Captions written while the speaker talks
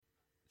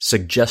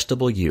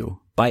Suggestible You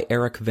by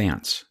Erik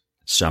Vance.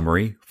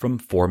 Summary from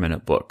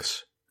 4-Minute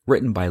Books.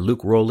 Written by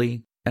Luke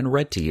Rowley and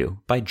read to you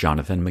by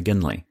Jonathan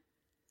McGinley.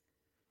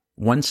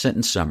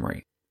 One-sentence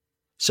summary.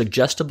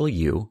 Suggestible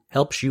You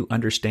helps you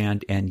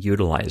understand and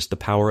utilize the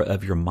power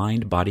of your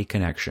mind-body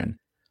connection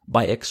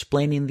by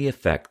explaining the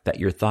effect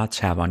that your thoughts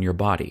have on your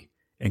body,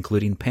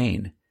 including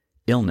pain,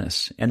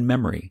 illness, and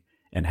memory,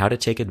 and how to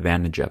take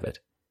advantage of it.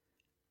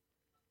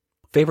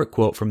 Favorite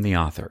quote from the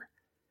author.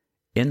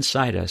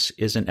 Inside us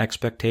is an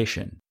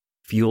expectation,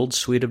 fueled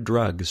suite of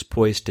drugs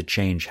poised to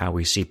change how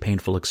we see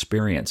painful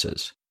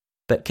experiences.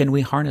 But can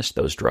we harness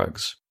those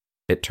drugs?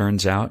 It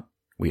turns out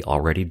we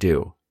already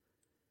do.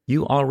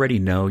 You already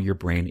know your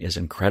brain is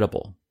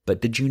incredible,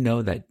 but did you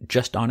know that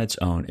just on its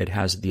own it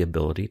has the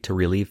ability to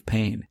relieve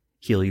pain,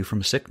 heal you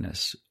from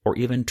sickness, or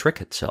even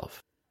trick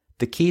itself?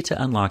 The key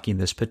to unlocking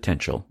this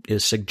potential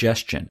is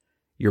suggestion.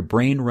 Your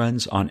brain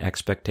runs on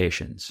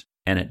expectations,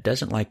 and it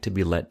doesn't like to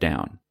be let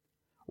down.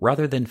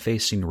 Rather than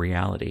facing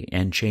reality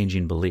and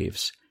changing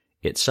beliefs,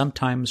 it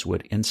sometimes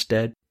would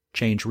instead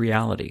change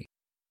reality.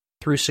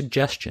 Through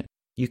suggestion,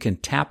 you can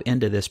tap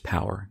into this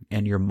power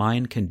and your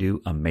mind can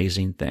do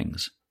amazing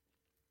things.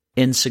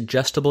 In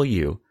Suggestible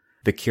You,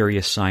 The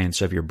Curious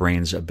Science of Your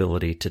Brain's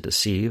Ability to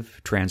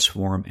Deceive,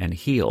 Transform, and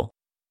Heal,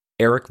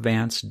 Erik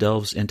Vance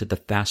delves into the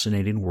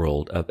fascinating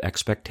world of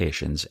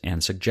expectations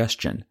and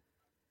suggestion.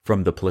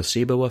 From the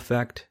placebo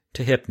effect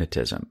to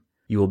hypnotism,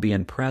 you will be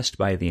impressed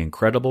by the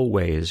incredible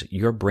ways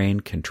your brain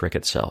can trick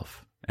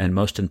itself. And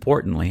most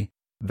importantly,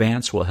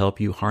 Vance will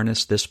help you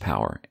harness this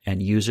power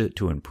and use it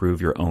to improve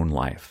your own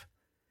life.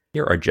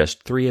 Here are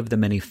just 3 of the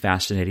many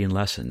fascinating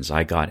lessons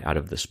I got out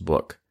of this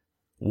book.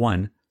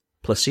 1.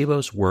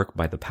 Placebos work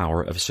by the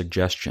power of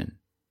suggestion.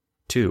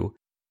 2.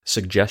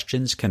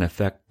 Suggestions can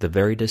affect the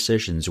very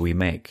decisions we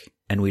make,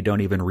 and we don't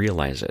even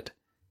realize it.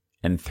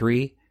 And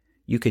 3.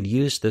 You can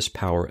use this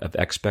power of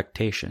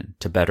expectation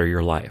to better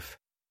your life.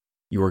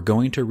 You are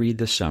going to read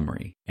the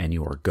summary, and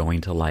you are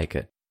going to like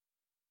it.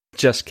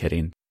 Just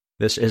kidding.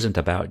 This isn't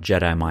about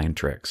Jedi mind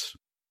tricks.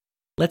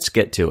 Let's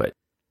get to it.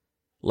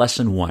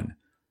 Lesson 1.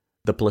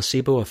 The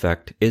placebo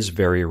effect is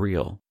very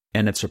real,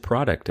 and it's a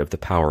product of the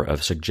power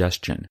of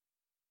suggestion.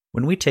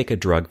 When we take a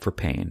drug for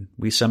pain,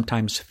 we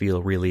sometimes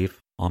feel relief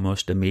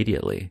almost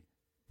immediately.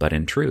 But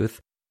in truth,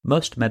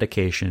 most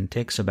medication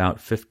takes about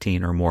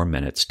 15 or more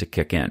minutes to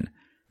kick in.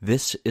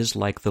 This is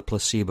like the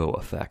placebo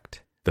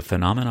effect. The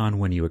phenomenon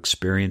when you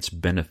experience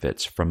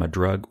benefits from a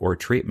drug or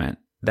treatment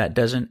that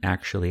doesn't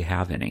actually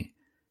have any.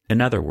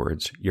 In other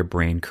words, your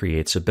brain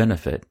creates a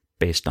benefit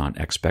based on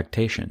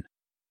expectation.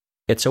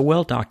 It's a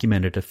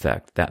well-documented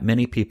effect that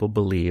many people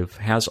believe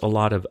has a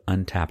lot of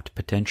untapped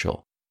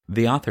potential.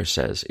 The author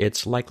says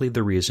it's likely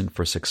the reason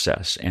for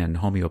success in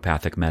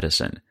homeopathic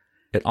medicine.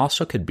 It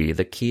also could be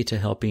the key to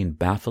helping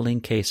baffling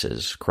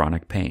cases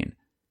chronic pain.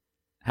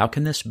 How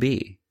can this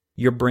be?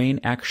 Your brain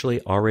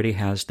actually already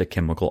has the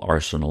chemical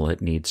arsenal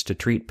it needs to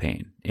treat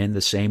pain, in the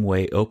same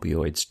way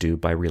opioids do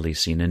by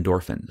releasing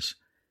endorphins.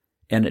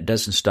 And it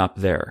doesn't stop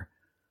there.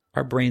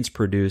 Our brains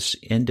produce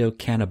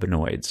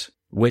endocannabinoids,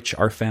 which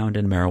are found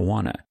in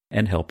marijuana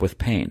and help with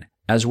pain,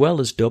 as well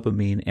as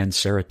dopamine and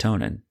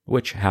serotonin,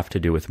 which have to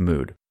do with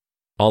mood.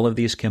 All of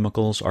these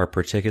chemicals are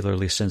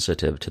particularly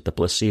sensitive to the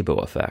placebo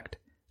effect.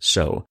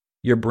 So,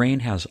 your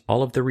brain has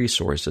all of the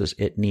resources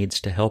it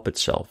needs to help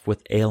itself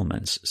with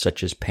ailments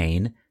such as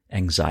pain,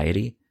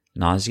 anxiety,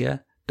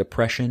 nausea,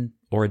 depression,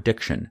 or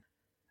addiction.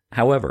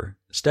 However,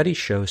 studies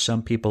show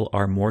some people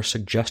are more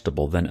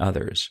suggestible than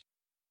others.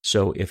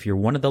 So if you're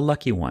one of the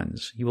lucky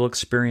ones, you will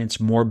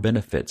experience more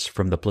benefits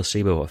from the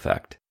placebo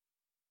effect.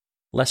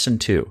 Lesson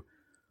 2.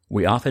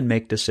 We often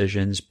make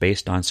decisions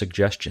based on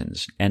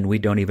suggestions, and we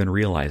don't even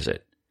realize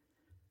it.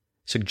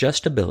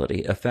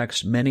 Suggestibility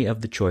affects many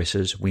of the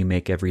choices we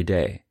make every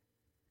day.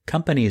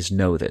 Companies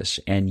know this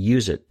and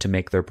use it to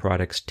make their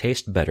products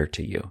taste better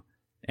to you.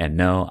 And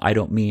no, I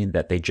don't mean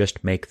that they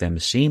just make them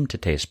seem to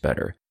taste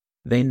better.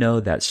 They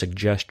know that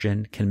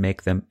suggestion can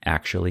make them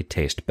actually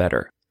taste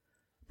better.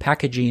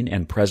 Packaging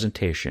and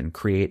presentation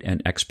create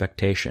an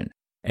expectation,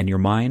 and your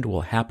mind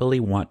will happily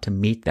want to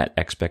meet that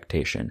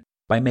expectation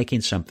by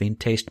making something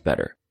taste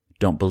better.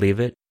 Don't believe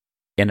it?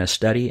 In a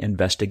study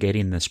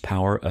investigating this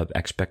power of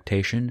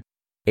expectation,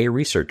 a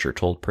researcher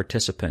told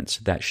participants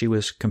that she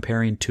was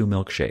comparing 2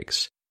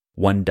 milkshakes,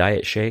 one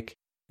diet shake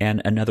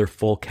and another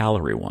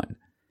full-calorie one.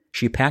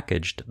 She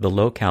packaged the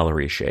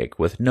low-calorie shake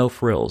with no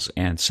frills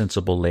and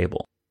sensible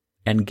label,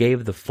 and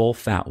gave the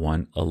full-fat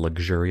one a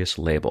luxurious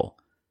label.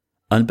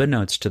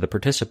 Unbeknownst to the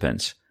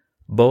participants,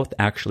 both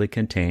actually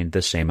contained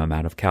the same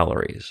amount of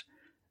calories.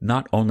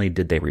 Not only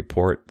did they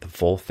report the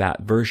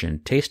full-fat version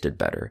tasted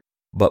better,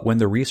 but when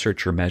the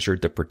researcher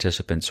measured the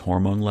participants'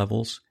 hormone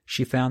levels,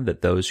 she found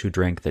that those who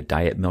drank the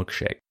diet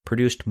milkshake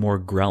produced more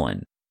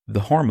ghrelin,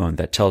 the hormone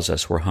that tells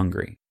us we're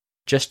hungry.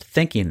 Just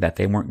thinking that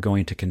they weren't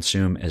going to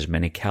consume as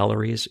many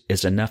calories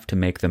is enough to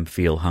make them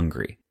feel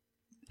hungry.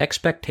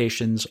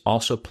 Expectations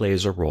also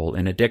plays a role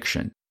in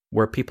addiction,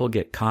 where people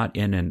get caught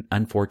in an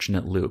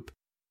unfortunate loop.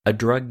 A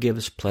drug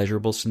gives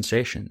pleasurable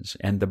sensations,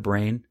 and the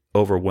brain,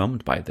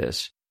 overwhelmed by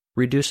this,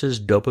 reduces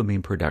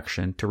dopamine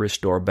production to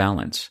restore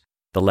balance.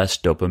 The less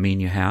dopamine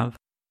you have,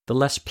 the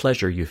less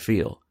pleasure you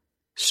feel.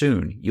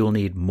 Soon, you'll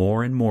need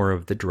more and more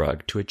of the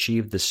drug to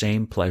achieve the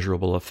same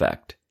pleasurable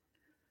effect.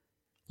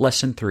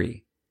 Lesson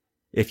 3.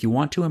 If you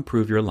want to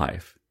improve your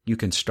life, you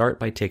can start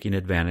by taking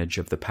advantage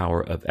of the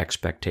power of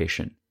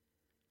expectation.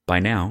 By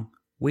now,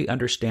 we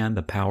understand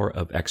the power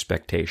of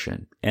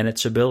expectation and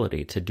its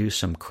ability to do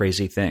some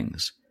crazy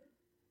things.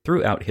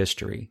 Throughout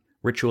history,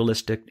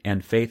 ritualistic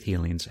and faith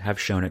healings have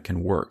shown it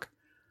can work.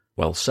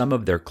 While some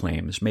of their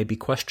claims may be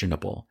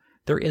questionable,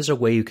 there is a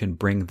way you can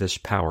bring this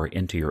power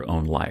into your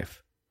own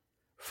life.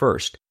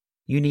 First,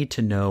 you need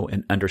to know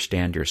and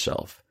understand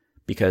yourself,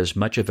 because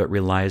much of it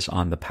relies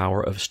on the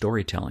power of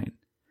storytelling.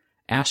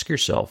 Ask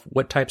yourself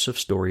what types of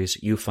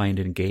stories you find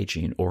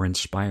engaging or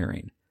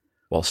inspiring.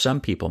 While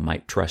some people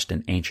might trust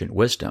in ancient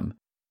wisdom,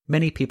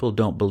 many people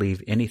don't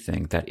believe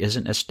anything that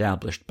isn't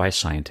established by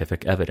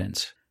scientific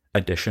evidence.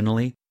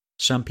 Additionally,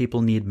 some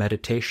people need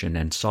meditation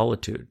and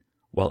solitude,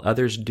 while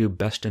others do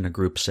best in a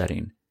group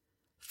setting.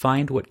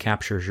 Find what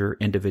captures your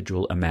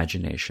individual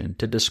imagination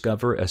to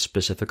discover a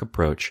specific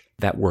approach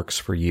that works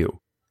for you.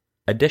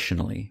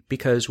 Additionally,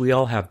 because we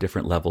all have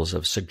different levels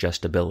of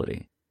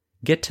suggestibility,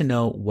 get to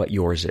know what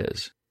yours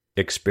is.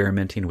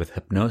 Experimenting with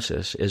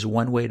hypnosis is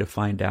one way to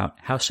find out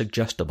how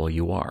suggestible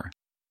you are.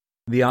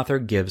 The author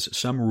gives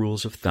some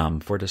rules of thumb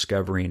for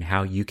discovering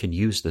how you can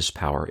use this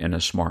power in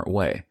a smart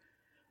way.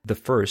 The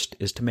first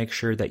is to make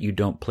sure that you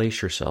don't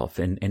place yourself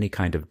in any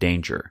kind of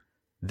danger.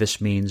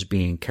 This means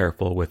being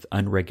careful with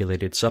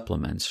unregulated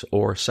supplements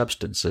or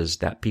substances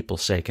that people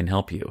say can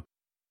help you.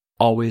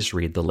 Always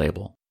read the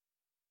label.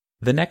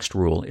 The next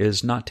rule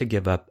is not to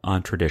give up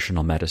on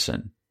traditional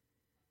medicine.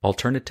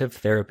 Alternative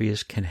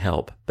therapies can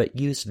help, but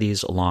use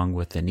these along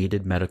with the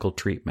needed medical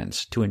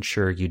treatments to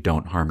ensure you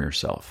don't harm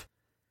yourself.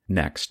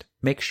 Next,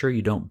 make sure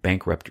you don't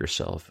bankrupt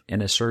yourself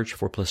in a search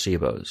for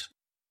placebos.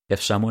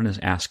 If someone is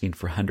asking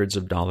for hundreds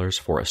of dollars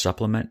for a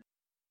supplement,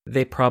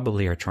 they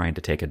probably are trying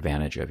to take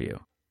advantage of you.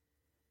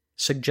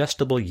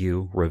 Suggestible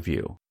You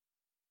Review.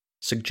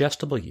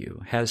 Suggestible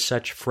You has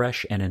such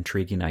fresh and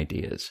intriguing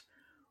ideas.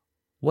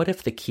 What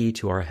if the key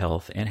to our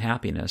health and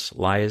happiness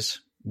lies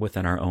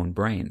within our own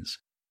brains?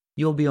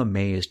 You'll be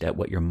amazed at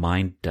what your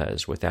mind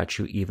does without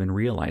you even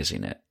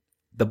realizing it.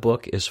 The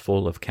book is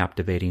full of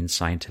captivating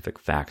scientific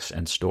facts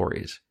and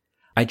stories.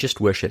 I just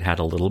wish it had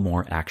a little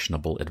more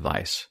actionable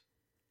advice.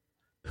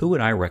 Who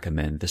would I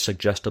recommend the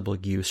Suggestible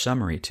You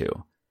summary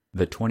to?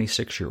 The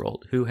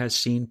 26-year-old who has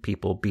seen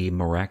people be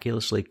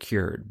miraculously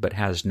cured but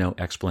has no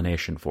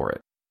explanation for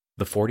it.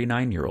 The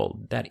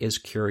 49-year-old that is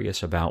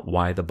curious about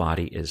why the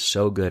body is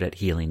so good at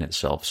healing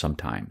itself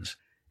sometimes.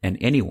 And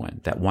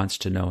anyone that wants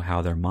to know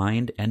how their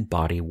mind and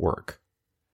body work.